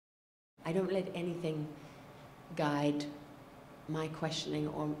I don't let anything guide my questioning,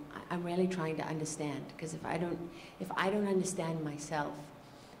 or I'm really trying to understand, because if I don't understand myself,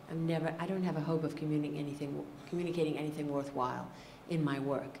 I don't have a hope of communicating anything worthwhile in my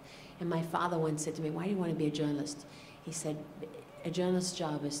work. And my father once said to me, "Why do you want to be a journalist?" He said, "A journalist's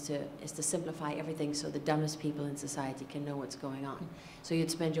job is to simplify everything so the dumbest people in society can know what's going on. So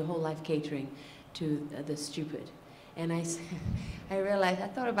you'd spend your whole life catering to the stupid." And I realized, I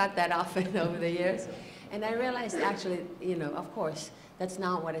thought about that often over the years, and I realized actually, you know, of course, that's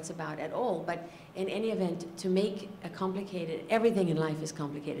not what it's about at all. But in any event, to make a complicated, everything in life is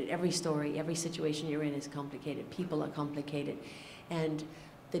complicated. Every story, every situation you're in is complicated. People are complicated. And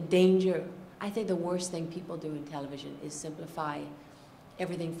the danger, I think the worst thing people do in television is simplify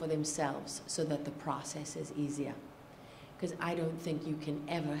everything for themselves so that the process is easier. Because I don't think you can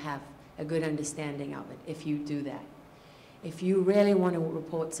ever have a good understanding of it if you do that. If you really want to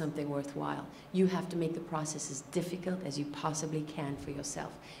report something worthwhile, you have to make the process as difficult as you possibly can for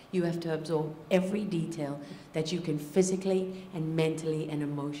yourself. You have to absorb every detail that you can physically and mentally and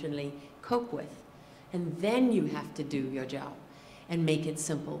emotionally cope with. And then you have to do your job and make it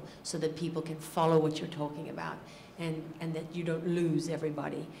simple so that people can follow what you're talking about, and that you don't lose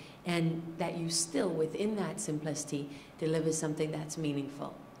everybody, and that you still, within that simplicity, deliver something that's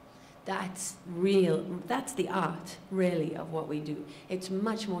meaningful. That's real, that's the art, really, of what we do. It's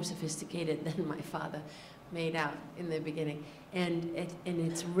much more sophisticated than my father made out in the beginning. And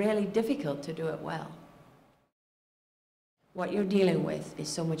it's really difficult to do it well. What you're dealing with is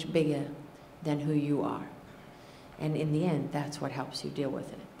so much bigger than who you are. And in the end, that's what helps you deal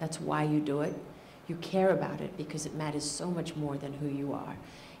with it. That's why you do it. You care about it because it matters so much more than who you are.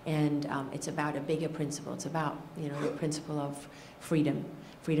 And it's about a bigger principle. It's about, you know, the principle of freedom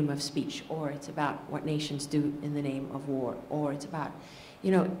of speech, or it's about what nations do in the name of war, or it's about,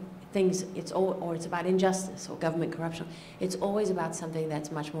 you know, things, or it's about injustice or government corruption. It's always about something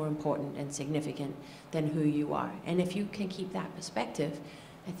that's much more important and significant than who you are. And if you can keep that perspective,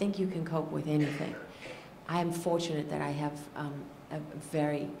 I think you can cope with anything. I am fortunate that I have a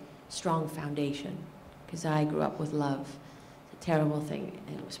very strong foundation, because I grew up with love. It's a terrible thing,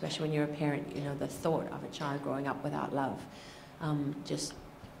 and especially when you're a parent, you know, the thought of a child growing up without love just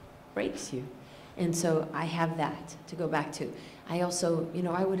breaks you. And so I have that to go back to. I also, you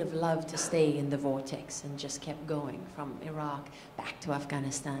know, I would have loved to stay in the vortex and just kept going from Iraq back to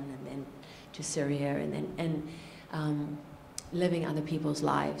Afghanistan and then to Syria, and living other people's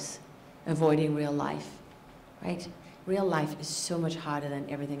lives, avoiding real life, right? Real life is so much harder than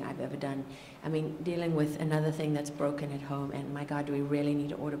everything I've ever done. I mean, dealing with another thing that's broken at home, and my God, do we really need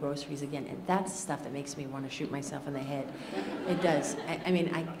to order groceries again? And that's the stuff that makes me want to shoot myself in the head. It does. I mean,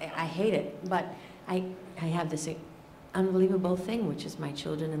 I hate it, but I have this unbelievable thing, which is my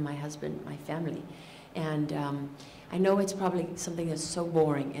children and my husband, my family. And I know it's probably something that's so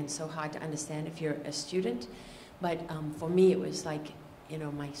boring and so hard to understand if you're a student, but for me it was like, you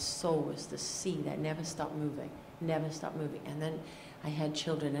know, my soul was the sea that never stopped moving. Never stopped moving. And then I had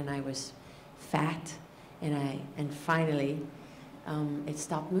children, and I was fat, and finally it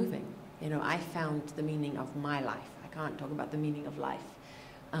stopped moving. You know, I found the meaning of my life. I can't talk about the meaning of life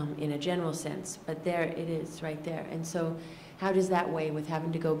in a general sense, but there it is right there. And so how does that weigh with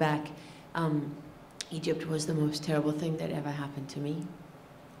having to go back? Egypt was the most terrible thing that ever happened to me,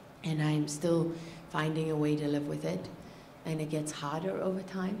 and I'm still finding a way to live with it, and it gets harder over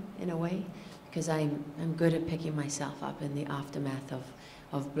time in a way, because I'm good at picking myself up in the aftermath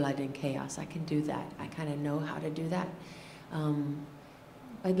of blood and chaos. I can do that. I kind of know how to do that.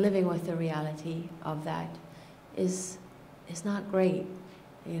 But living with the reality of that is not great,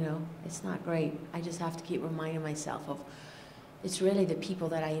 you know. It's not great. I just have to keep reminding myself of, it's really the people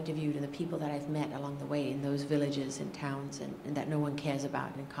that I interviewed and the people that I've met along the way in those villages and towns and that no one cares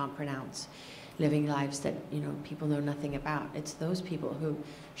about and can't pronounce, living lives that, you know, people know nothing about. It's those people who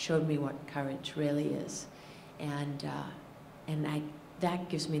showed me what courage really is, and that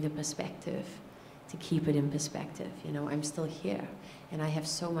gives me the perspective to keep it in perspective. You know, I'm still here, and I have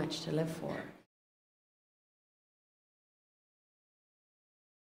so much to live for.